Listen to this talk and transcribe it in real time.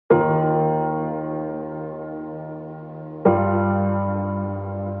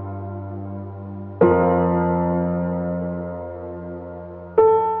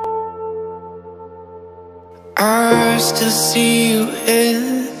still see you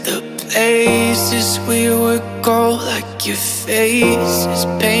in the places we would go, like your face is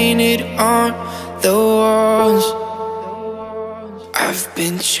painted on the walls. I've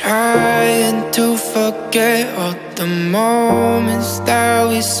been trying to forget all the moments that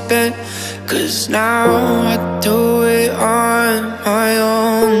we spent, 'cause now I do it on my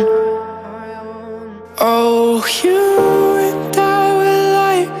own. Oh, you and I were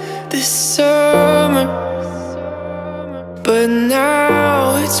like this summer, but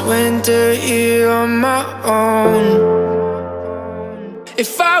now it's winter here on my own.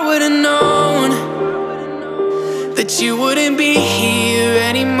 If I would've known that you wouldn't be here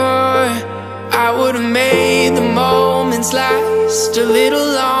anymore, I would've made the moments last a little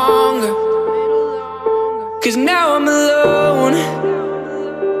longer. 'Cause now I'm alone,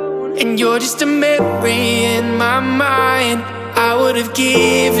 and you're just a memory in my mind. I would've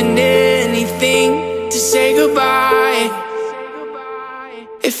given anything to say goodbye.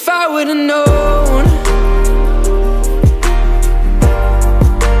 If I would've known,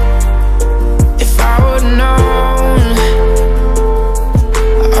 if I would've known.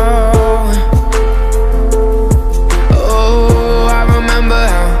 Oh, I remember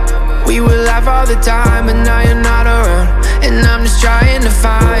how we would laugh all the time, but now you're not around. And I'm just trying to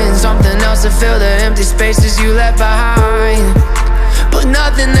find something else to fill the empty spaces you left behind. But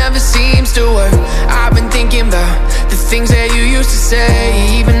nothing ever seems to work. I've been thinking about the things that you used to say,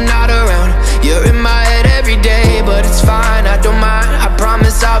 even not around. You're in my head every day, but it's fine, I don't mind. I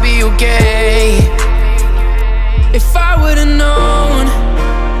promise I'll be okay. If I would've known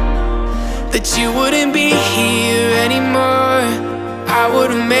that you wouldn't be here anymore, I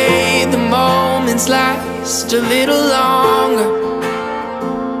would've made the moments last a little longer.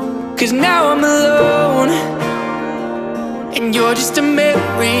 'Cause now I'm alone, and you're just a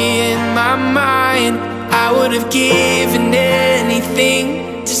memory in my mind. I would've given anything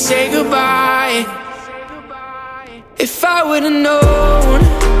to say goodbye. If I would've known,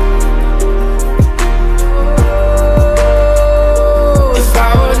 if I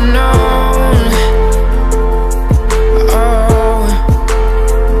would've known. Oh,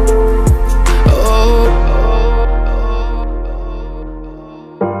 oh,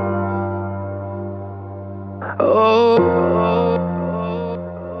 oh.